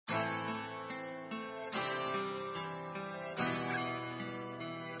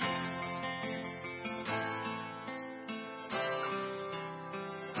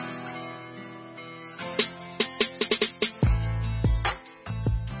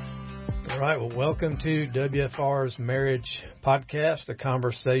right. Well, welcome to WFR's Marriage Podcast, a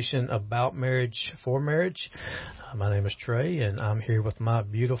conversation about marriage for marriage. My name is Trey, and I'm here with my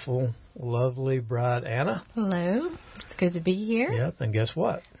beautiful, lovely bride, Anna. Hello. It's good to be here. Yep, and guess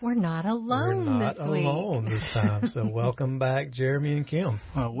what? We're not alone this week. We're not alone this time, so welcome back, Jeremy and Kim.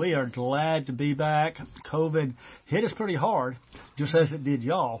 We are glad to be back. COVID hit us pretty hard, just as it did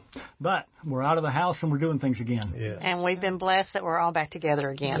y'all. But we're out of the house and we're doing things again. Yes. And we've been blessed that we're all back together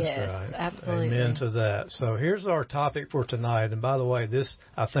again. Yes, right. Absolutely. Amen to that. So here's our topic for tonight. And by the way, this,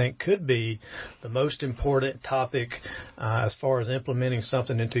 I think, could be the most important topic as far as implementing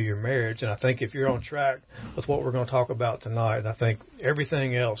something into your marriage. And I think if you're on track with what we're going to talk about tonight, I think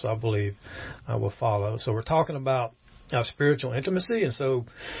everything else, I believe, will follow. So we're talking about spiritual intimacy. And so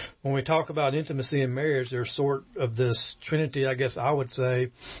when we talk about intimacy in marriage, there's sort of this trinity, I guess I would say,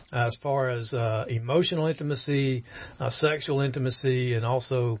 as far as emotional intimacy, sexual intimacy, and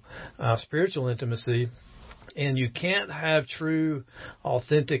also spiritual intimacy. And you can't have true,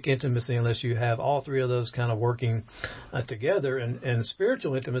 authentic intimacy unless you have all three of those kind of working together. And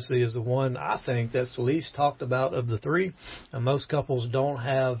spiritual intimacy is the one, I think, that's the least talked about of the three. Most couples don't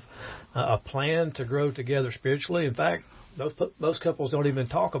have a plan to grow together spiritually. In fact, most couples don't even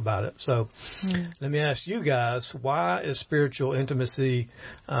talk about it. So let me ask you guys, why is spiritual intimacy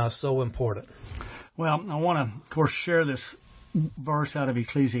so important? Well, I want to, of course, share this verse out of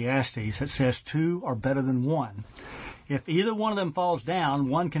Ecclesiastes. It says, two are better than one. If either one of them falls down,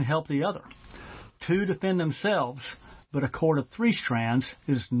 one can help the other. Two defend themselves, but a cord of three strands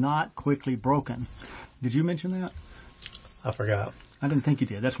is not quickly broken. Did you mention that? I forgot. I didn't think you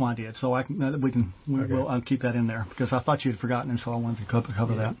did. That's why I did. So I'll keep that in there because I thought you had forgotten, and so I wanted to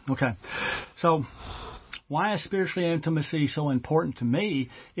cover that. Okay. So why is spiritual intimacy so important to me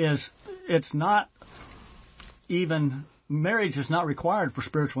is it's not even... Marriage is not required for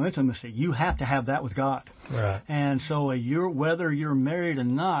spiritual intimacy. You have to have that with God. Right. And so whether you're married or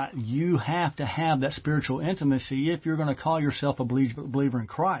not, you have to have that spiritual intimacy if you're going to call yourself a believer in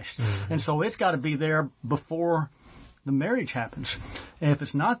Christ. Mm-hmm. And so it's got to be there before the marriage happens. And if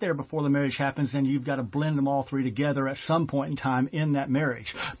it's not there before the marriage happens, then you've got to blend them all three together at some point in time in that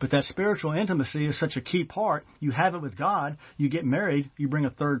marriage. But that spiritual intimacy is such a key part. You have it with God, you get married, you bring a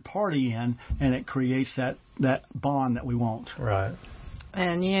third party in, and it creates that bond that we want. Right.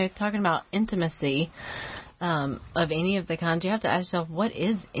 And, talking about intimacy of any of the kinds, you have to ask yourself, what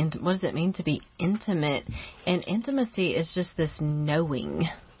does it mean to be intimate? And intimacy is just this knowing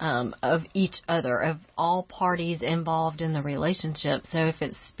of each other, of all parties involved in the relationship. So if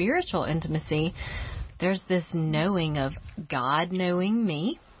it's spiritual intimacy, there's this knowing of God knowing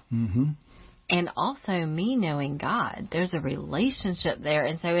me, and also me knowing God. There's a relationship there.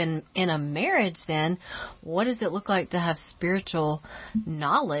 And so in a marriage then, what does it look like to have spiritual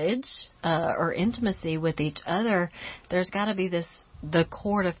knowledge or intimacy with each other? There's got to be the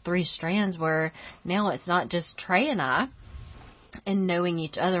cord of three strands where now it's not just Trey and I and knowing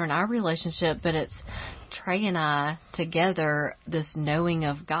each other in our relationship, but it's Trey and I together, this knowing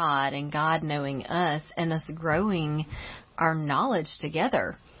of God and God knowing us, and us growing our knowledge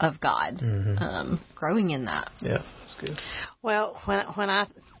together of God, growing in that. Yeah, that's good. Well, when I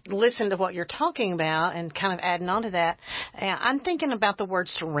listen to what you're talking about and kind of adding on to that, I'm thinking about the word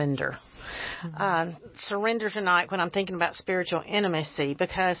surrender. Surrender tonight when I'm thinking about spiritual intimacy,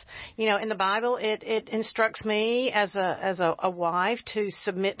 because in the Bible it instructs me as a wife to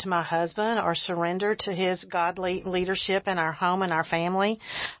submit to my husband or surrender to his godly leadership in our home and our family,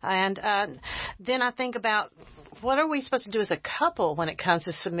 and then I think about what are we supposed to do as a couple when it comes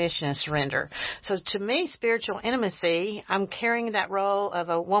to submission and surrender. So to me, spiritual intimacy, I'm carrying that role of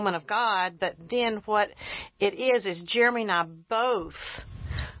a woman of God, but then what it is Jeremy and I both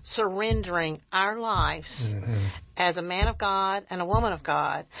surrendering our lives as a man of God and a woman of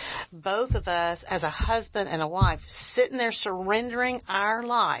God, both of us as a husband and a wife, sitting there surrendering our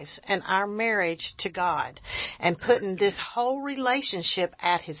lives and our marriage to God and putting this whole relationship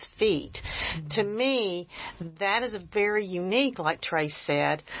at His feet. To me, that is a very unique, like Trace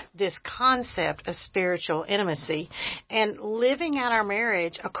said, this concept of spiritual intimacy and living out our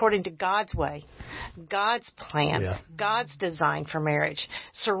marriage according to God's way, God's plan, God's design for marriage,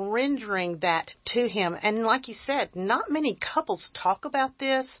 surrendering that to Him. And like you said, not many couples talk about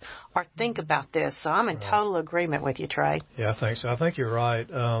this or think about this. So I'm in total agreement with you, Trey. Yeah, I think so. I think you're right.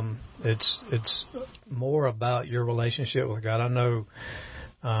 It's more about your relationship with God. I know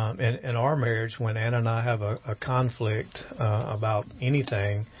in our marriage, when Anna and I have a conflict about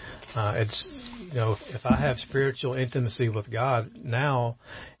anything, it's, if I have spiritual intimacy with God, now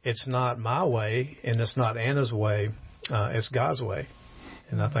it's not my way and it's not Anna's way, it's God's way.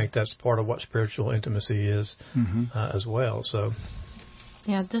 And I think that's part of what spiritual intimacy is as well. So,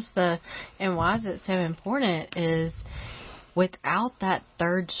 yeah, and why is it so important is without that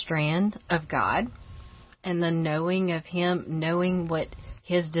third strand of God and the knowing of Him, knowing what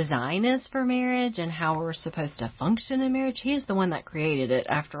His design is for marriage and how we're supposed to function in marriage, He's the one that created it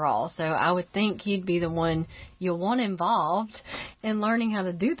after all. So I would think He'd be the one you'll want involved in learning how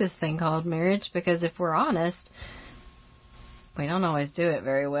to do this thing called marriage, because if we're honest, we don't always do it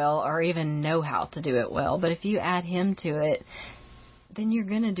very well or even know how to do it well. But if you add Him to it, then you're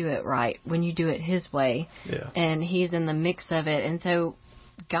going to do it right when you do it His way. Yeah. And He's in the mix of it. And so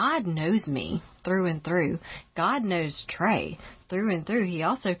God knows me through and through. God knows Trey through and through. He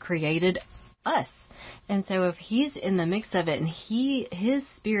also created us. And so if He's in the mix of it and His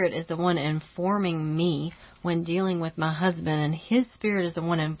Spirit is the one informing me when dealing with my husband, and His Spirit is the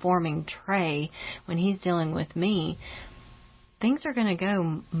one informing Trey when he's dealing with me, things are going to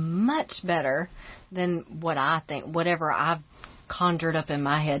go much better than what I think, whatever I've conjured up in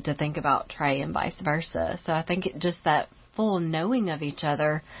my head to think about Trey, and vice versa. So I think just that full knowing of each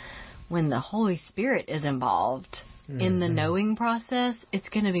other, when the Holy Spirit is involved in the knowing process, it's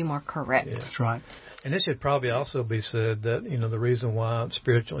going to be more correct. Yeah. That's right. And it should probably also be said that, the reason why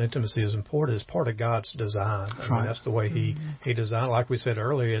spiritual intimacy is important is part of God's design. That's the way He designed. Like we said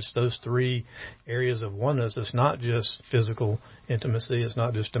earlier, it's those three areas of oneness. It's not just physical intimacy. It's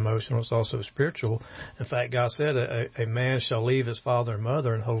not just emotional. It's also spiritual. In fact, God said a man shall leave his father and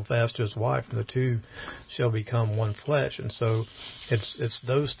mother and hold fast to his wife, and the two shall become one flesh. And so it's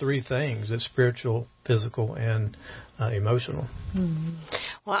those three things. It's spiritual, physical, and emotional.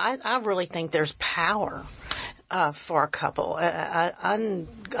 Well, I really think there's power for a couple,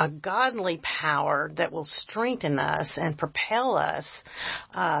 a godly power that will strengthen us and propel us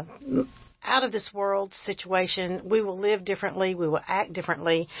out of this world situation. We will live differently. We will act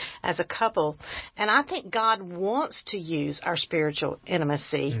differently as a couple. And I think God wants to use our spiritual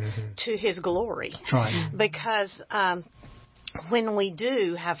intimacy to His glory. That's right. Because when we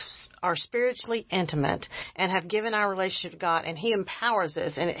are spiritually intimate and have given our relationship to God, and He empowers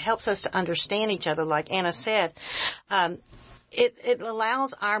us and it helps us to understand each other, like Anna said, it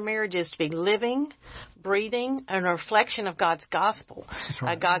allows our marriages to be living, breathing, and a reflection of God's gospel,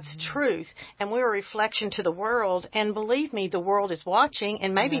 right. God's truth. And we're a reflection to the world. And believe me, the world is watching,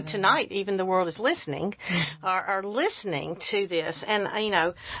 and maybe tonight even the world is listening, are listening to this.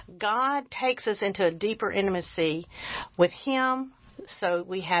 And, God takes us into a deeper intimacy with Him, so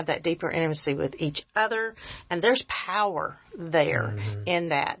we have that deeper intimacy with each other, and there's power there in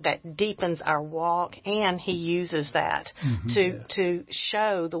that deepens our walk, and He uses that to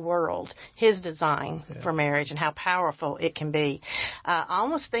show the world His design for marriage and how powerful it can be. I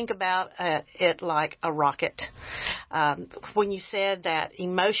almost think about it like a rocket. When you said that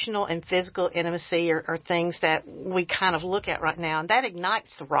emotional and physical intimacy are things that we kind of look at right now, and that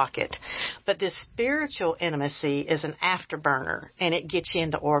ignites the rocket, but this spiritual intimacy is an afterburner, and it gets you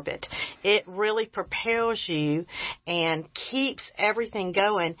into orbit. It really propels you and keeps everything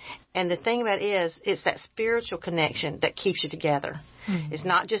going. And the thing about it is, it's that spiritual connection that keeps you together. It's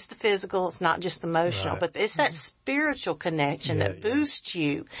not just the physical, it's not just the emotional, but it's that spiritual connection that boosts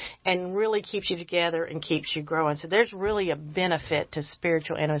you and really keeps you together and keeps you growing. So there's really a benefit to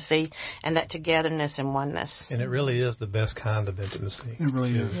spiritual intimacy and that togetherness and oneness. And it really is the best kind of intimacy. It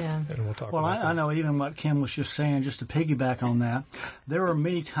really is. Yeah. And we'll talk Well, about that. I know even what Kim was just saying, just to piggyback on that, there are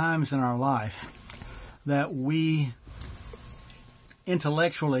many times in our life that we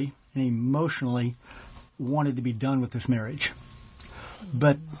intellectually and emotionally wanted to be done with this marriage.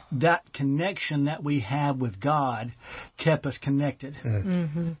 But that connection that we have with God kept us connected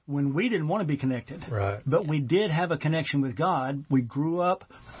when we didn't want to be connected. Right. But we did have a connection with God. We grew up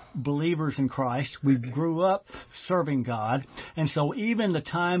believers in Christ. We grew up serving God. And so even the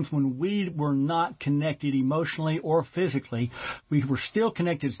times when we were not connected emotionally or physically, we were still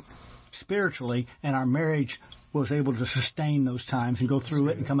connected spiritually, and our marriage was able to sustain those times and go through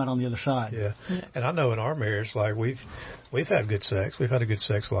it and come out on the other side. Yeah. And I know in our marriage, like we've had good sex. We've had a good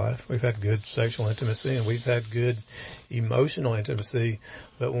sex life. We've had good sexual intimacy, and we've had good emotional intimacy.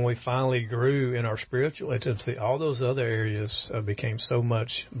 But when we finally grew in our spiritual intimacy, all those other areas became so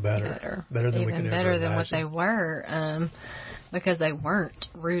much better than even we could better ever than what imagine. they were, because they weren't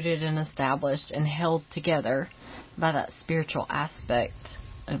rooted and established and held together by that spiritual aspect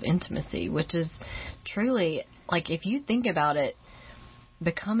of intimacy, which is truly, like, if you think about it,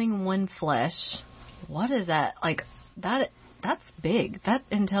 becoming one flesh, what is that? Like, that's big. That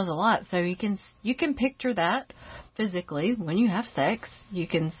entails a lot. So you can picture that physically, when you have sex, you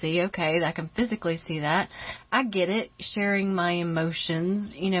can see, okay, I can physically see that. I get it, sharing my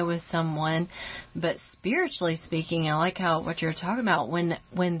emotions, with someone. But spiritually speaking, I like what you're talking about.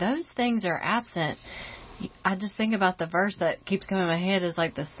 When those things are absent, I just think about the verse that keeps coming in my head is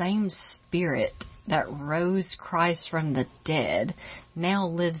like the same Spirit that rose Christ from the dead now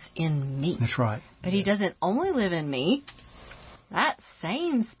lives in me. That's right. But He doesn't only live in me. That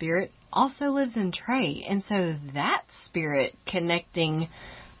same Spirit also lives in Trey. And so that Spirit connecting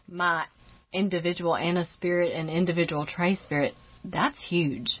my individual Anna spirit and individual Trey spirit, that's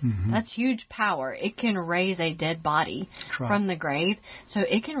huge. Mm-hmm. That's huge power. It can raise a dead body from the grave. So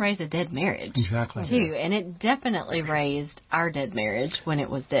it can raise a dead marriage. Exactly. Too. And it definitely raised our dead marriage when it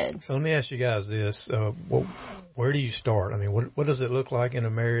was dead. So let me ask you guys this. Where do you start? I mean, what does it look like in a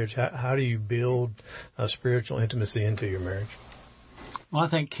marriage? How do you build a spiritual intimacy into your marriage? Well, I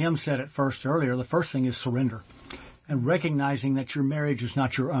think Kim said it earlier. The first thing is surrender and recognizing that your marriage is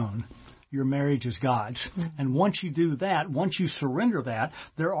not your own. Your marriage is God's. Mm-hmm. And once you do that, once you surrender that,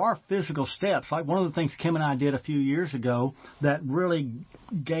 there are physical steps. Like one of the things Kim and I did a few years ago that really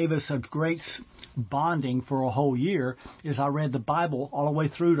gave us a great bonding for a whole year is I read the Bible all the way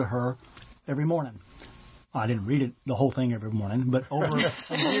through to her every morning. I didn't read it the whole thing every morning, but over a year's,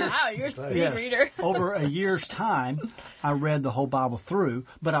 wow, you're a speed reader. Over a year's time, I read the whole Bible through,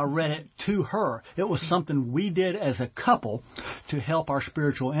 but I read it to her. It was something we did as a couple to help our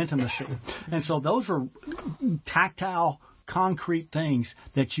spiritual intimacy. And so those are tactile, concrete things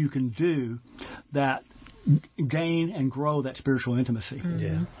that you can do that gain and grow that spiritual intimacy. Mm-hmm.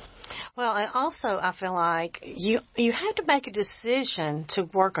 Yeah. Well, and also I feel like you have to make a decision to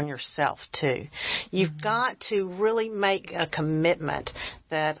work on yourself too. You've got to really make a commitment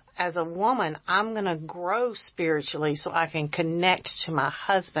that as a woman, I'm going to grow spiritually so I can connect to my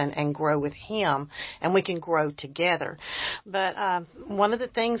husband and grow with him, and we can grow together. But one of the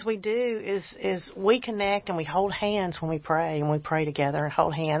things we do is we connect and we hold hands when we pray, and we pray together and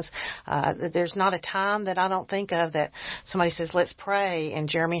hold hands. There's not a time that I don't think of that somebody says, let's pray, and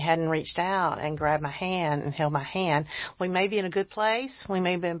Jeremy hadn't reached out and grabbed my hand and held my hand. We may be in a good place, we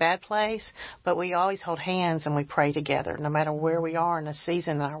may be in a bad place, but we always hold hands and we pray together, no matter where we are in a season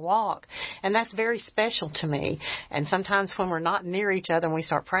in our walk. And that's very special to me. And sometimes when we're not near each other and we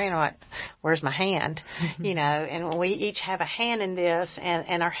start praying, I'm like, where's my hand? And we each have a hand in this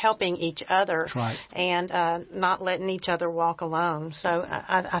and are helping each other and not letting each other walk alone. So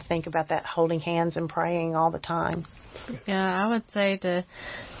I think about that, holding hands and praying all the time. Yeah, I would say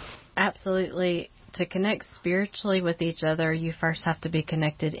to connect spiritually with each other, you first have to be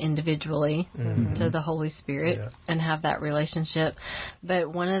connected individually to the Holy Spirit and have that relationship. But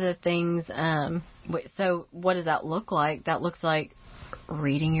one of the things, so what does that look like? That looks like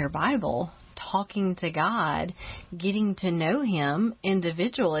reading your Bible, talking to God, getting to know Him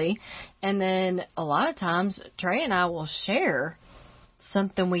individually. And then a lot of times, Trey and I will share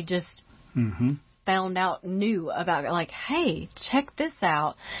something we just found out new about, like, hey, check this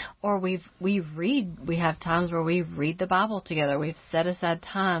out. Or we have times where we read the Bible together. We've set aside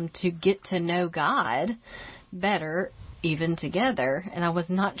time to get to know God better, even together. And I was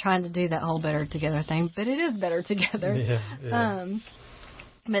not trying to do that whole better together thing, but it is better together. Yeah.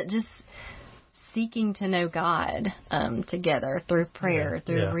 But just seeking to know God together through prayer,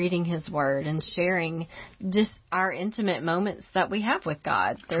 through reading His Word, and sharing just our intimate moments that we have with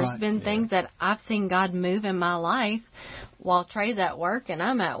God. There's been things that I've seen God move in my life while Trey's at work and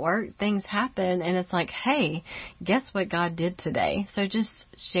I'm at work. Things happen, and it's like, hey, guess what God did today? So just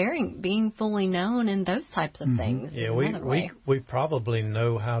sharing, being fully known, and those types of things. Yeah, we probably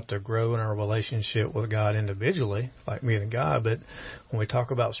know how to grow in our relationship with God individually, like me and God, but when we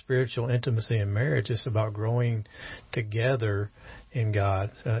talk about spiritual intimacy in marriage, it's about growing together in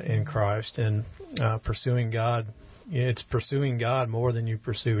God, in Christ, and pursuing God. It's pursuing God more than you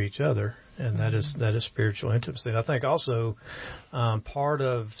pursue each other, and that is spiritual intimacy. And I think also part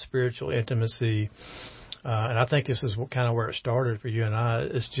of spiritual intimacy, and I think this is kind of where it started for you and I,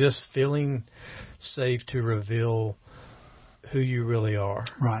 is just feeling safe to reveal who you really are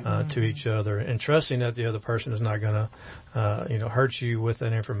to each other, and trusting that the other person is not going to hurt you with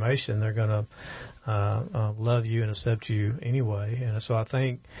that information. They're going to love you and accept you anyway. And so I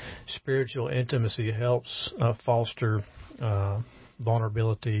think spiritual intimacy helps foster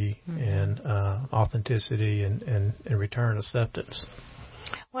vulnerability and authenticity and return acceptance.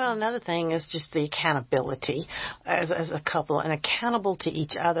 Well, another thing is just the accountability as a couple, and accountable to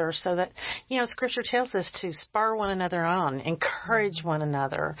each other, so that, Scripture tells us to spur one another on, encourage one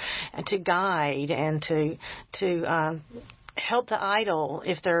another, and to guide and to help the idle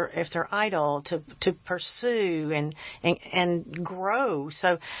if they're idle to pursue and grow.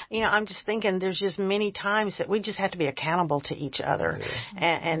 So I'm just thinking there's just many times that we just have to be accountable to each other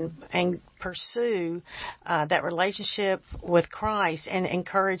and pursue that relationship with Christ and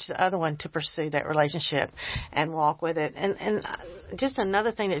encourage the other one to pursue that relationship and walk with it. And just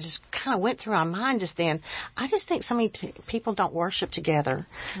another thing that just kind of went through my mind just then, I just think so many people don't worship together.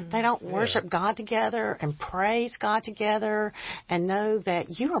 Mm-hmm. They don't worship God together and praise God together and know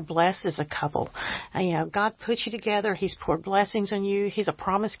that you are blessed as a couple. And, God put you together. He's poured blessings on you. He's a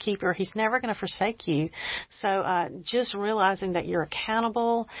promise keeper. He's never going to forsake you. So just realizing that you're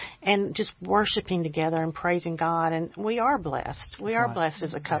accountable and just worshiping together and praising God. And we are blessed. We are blessed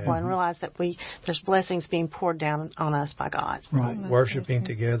as a couple and realize that there's blessings being poured down on us by God. Right. Worshiping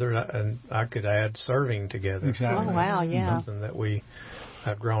together, and I could add serving together. Exactly. Oh, wow, yeah. Something that we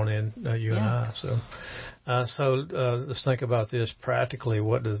have grown in, you and I. So let's think about this practically.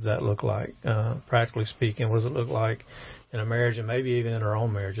 What does that look like? Practically speaking, what does it look like in a marriage, and maybe even in our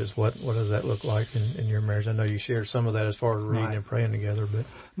own marriages? What does that look like in your marriage? I know you shared some of that as far as reading and praying together,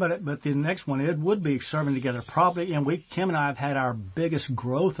 but the next one, it would be serving together. Probably, and Kim and I have had our biggest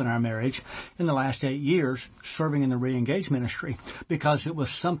growth in our marriage in the last 8 years serving in the Re-Engage ministry, because it was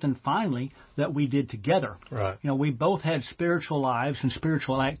something finally that we did together. Right. We both had spiritual lives and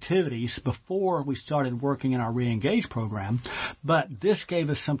spiritual activities before we started working in our Re-Engage program, but this gave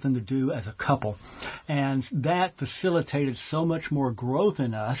us something to do as a couple, and that facilitated so much more growth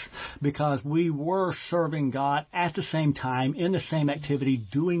in us because we were serving God at the same time, in the same activity,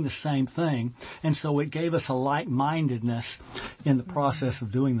 doing the same thing. And so it gave us a like-mindedness in the process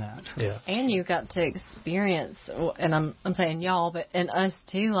of doing that. Yeah. And you got to experience, and I'm saying y'all, but and us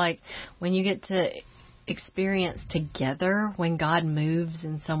too, like when you get to experience together when God moves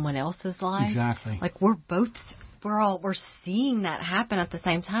in someone else's life. Exactly. Like we're seeing that happen at the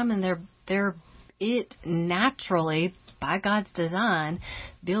same time, and it naturally, by God's design,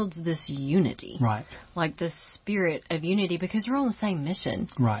 builds this unity. Right. Like the spirit of unity, because you're on the same mission.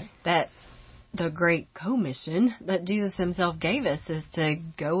 Right. That the great commission that Jesus himself gave us is to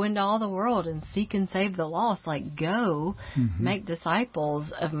go into all the world and seek and save the lost. Like go make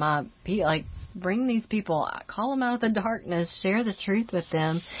disciples of my people. Like bring these people, call them out of the darkness, share the truth with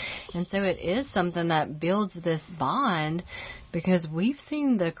them. And so it is something that builds this bond, because we've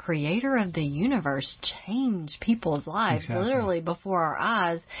seen the creator of the universe change people's lives literally before our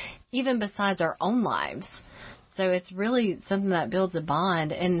eyes, even besides our own lives. So it's really something that builds a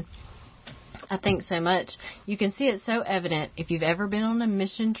bond. And I think so much, you can see it so evident if you've ever been on a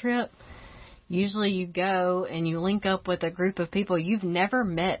mission trip. Usually you go and you link up with a group of people you've never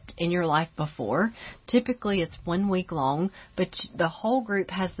met in your life before. Typically it's 1 week long, but the whole group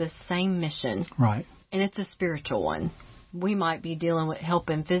has the same mission. Right. And it's a spiritual one. We might be dealing with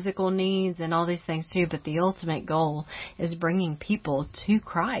helping physical needs and all these things too, but the ultimate goal is bringing people to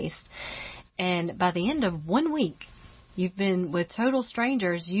Christ. And by the end of 1 week, you've been with total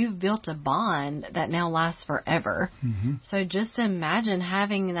strangers. You've built a bond that now lasts forever. Mm-hmm. So just imagine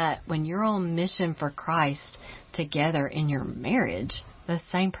having that when you're on mission for Christ together in your marriage, the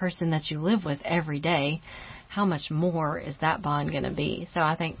same person that you live with every day. How much more is that bond going to be? So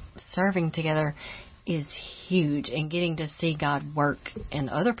I think serving together is huge, and getting to see God work in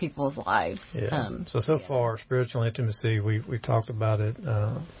other people's lives. Yeah. So far, spiritual intimacy, we talked about it.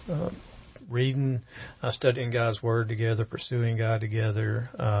 Reading, studying God's Word together, pursuing God together,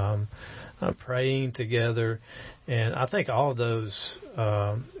 praying together, and I think all of those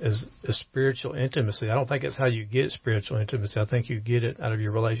is spiritual intimacy. I don't think it's how you get spiritual intimacy. I think you get it out of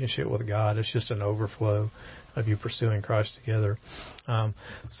your relationship with God. It's just an overflow of you pursuing Christ together.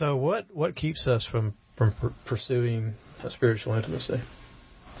 So what keeps us from pursuing spiritual intimacy?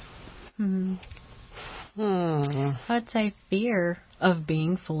 I'd say fear of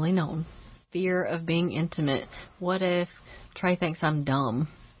being fully known. Fear of being intimate. What if Trey thinks I'm dumb,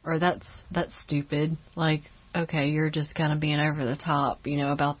 or that's stupid? Like, okay, you're just kind of being over the top,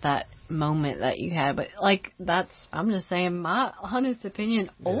 about that moment that you had. But I'm just saying my honest opinion.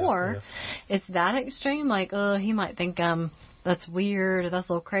 Or it's that extreme. Like, he might think that's weird, or that's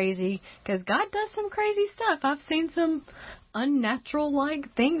a little crazy, because God does some crazy stuff. I've seen some unnatural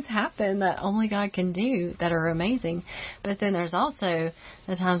things happen that only God can do that are amazing. But then there's also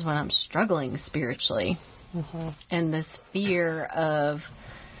the times when I'm struggling spiritually, and this fear of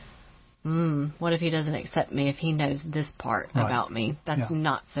what if he doesn't accept me if he knows this part about me that's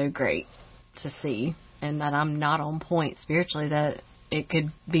not so great to see, and that I'm not on point spiritually, that it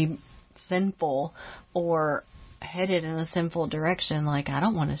could be sinful or headed in a sinful direction. Like, I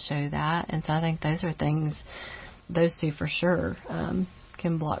don't want to show that. And so I think those are things those two for sure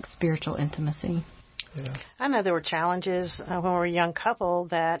can block spiritual intimacy. Yeah. I know there were challenges when we were a young couple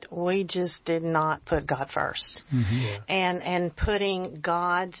that we just did not put God first, Yeah. and putting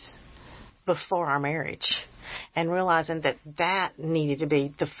God before our marriage, and realizing that needed to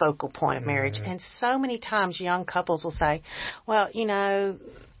be the focal point of marriage. And so many times young couples will say, "Well,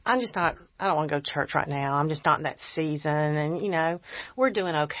 I don't want to go to church right now. I'm just not in that season. And, we're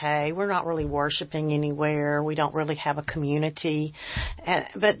doing okay. We're not really worshiping anywhere. We don't really have a community."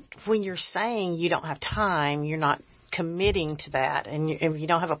 But when you're saying you don't have time, you're not committing to that. And if you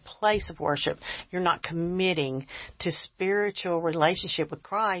don't have a place of worship, you're not committing to spiritual relationship with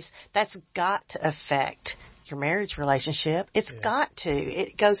Christ. That's got to affect your marriage relationship. It's got to.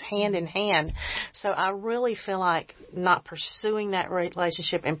 It goes hand in hand. So I really feel like not pursuing that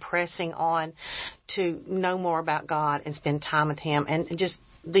relationship and pressing on to know more about God and spend time with Him, and just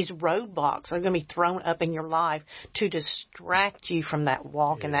these roadblocks are going to be thrown up in your life to distract you from that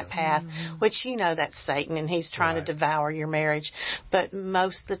walk and that path, which that's Satan, and he's trying to devour your marriage. But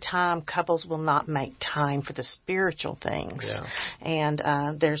most of the time, couples will not make time for the spiritual things. Yeah.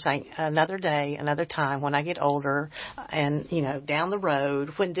 And there's another day, another time when I get older and, down the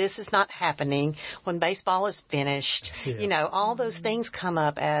road, when this is not happening, when baseball is finished, all those things come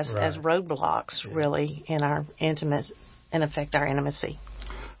up as roadblocks, really, in our intimate and affect our intimacy.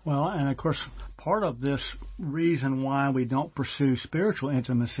 Well, and of course, part of this reason why we don't pursue spiritual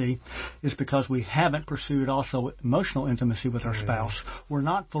intimacy is because we haven't pursued also emotional intimacy with our spouse. We're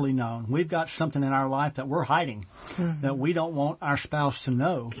not fully known. We've got something in our life that we're hiding, that we don't want our spouse to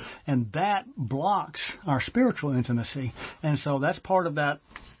know, and that blocks our spiritual intimacy. And so that's part of that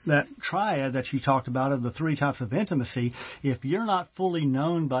triad that you talked about of the three types of intimacy. If you're not fully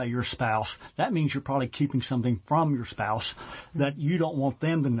known by your spouse, that means you're probably keeping something from your spouse that you don't want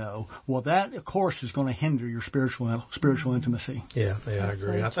them to know. Well, that, of course, is going to hinder your spiritual intimacy. Yeah, I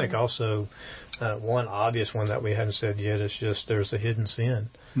agree. I think also one obvious one that we hadn't said yet is just there's a hidden sin,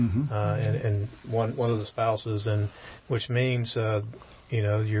 and one of the spouses, and which means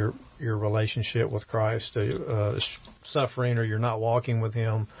your relationship with Christ is suffering, or you're not walking with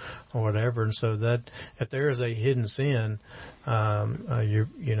Him, or whatever. And so that if there is a hidden sin,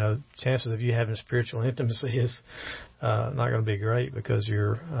 chances of you having spiritual intimacy is not going to be great because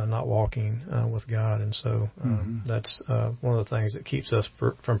you're not walking with God. And so that's one of the things that keeps us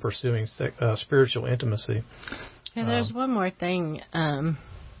from pursuing spiritual intimacy. And there's one more thing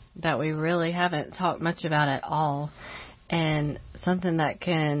that we really haven't talked much about at all, and something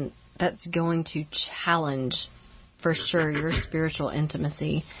that's going to challenge for sure your spiritual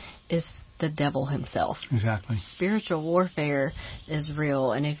intimacy is the devil himself. Exactly. Spiritual warfare is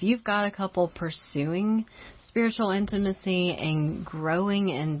real, and if you've got a couple pursuing spiritual intimacy and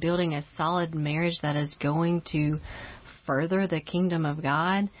growing and building a solid marriage that is going to further the kingdom of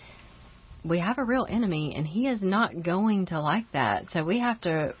God, we have a real enemy, and he is not going to like that. So we have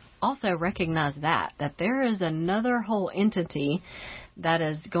to also recognize that there is another whole entity that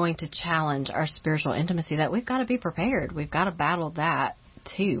is going to challenge our spiritual intimacy, that we've got to be prepared. We've got to battle that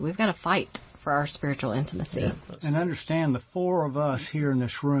too. We've got to fight for our spiritual intimacy. Yeah. And understand, the four of us here in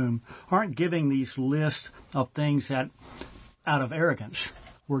this room aren't giving these lists of things that out of arrogance.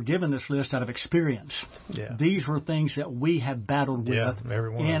 We're given this list out of experience. Yeah. These were things that we have battled with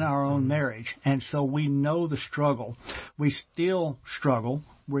in our own marriage. And so we know the struggle. We still struggle.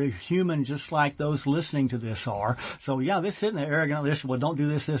 We're human just like those listening to this are. So, this isn't an arrogant list. Well, don't do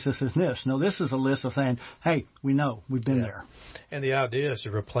this, this, this, and this. No, this is a list of saying, hey, we know. We've been there. And the idea is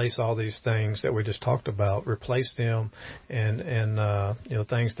to replace all these things that we just talked about, replace them and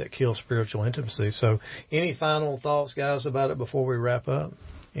things that kill spiritual intimacy. So any final thoughts, guys, about it before we wrap up?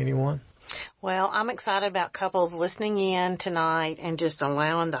 Anyone? Well, I'm excited about couples listening in tonight and just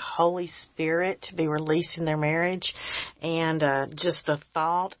allowing the Holy Spirit to be released in their marriage, and just the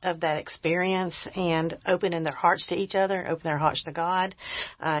thought of that experience and opening their hearts to each other, open their hearts to God.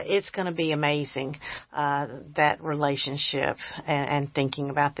 It's going to be amazing, that relationship, and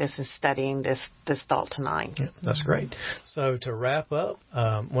thinking about this and studying this thought tonight. Yeah, that's great. So to wrap up,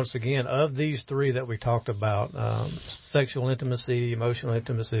 once again, of these three that we talked about, sexual intimacy, emotional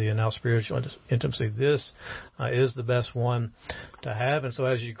intimacy, and now spiritual intimacy, this is the best one to have. And so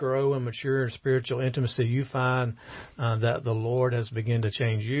as you grow and mature in spiritual intimacy, you find that the Lord has begun to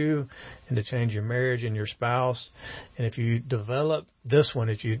change you and to change your marriage and your spouse. And if you develop this one,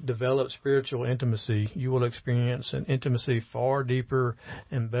 as you develop spiritual intimacy, you will experience an intimacy far deeper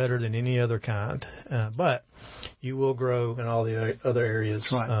and better than any other kind. But you will grow in all the other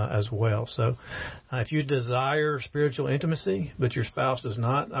areas as well. So if you desire spiritual intimacy, but your spouse does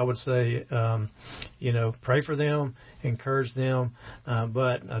not, I would say, pray for them, encourage them,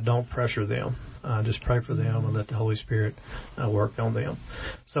 but don't pressure them. Just pray for them and let the Holy Spirit work on them.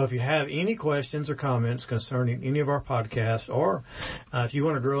 So if you have any questions or comments concerning any of our podcasts, or if you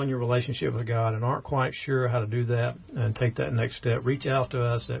want to grow in your relationship with God and aren't quite sure how to do that and take that next step, reach out to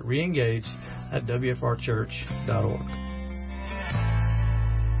us at reengage@wfrchurch.org.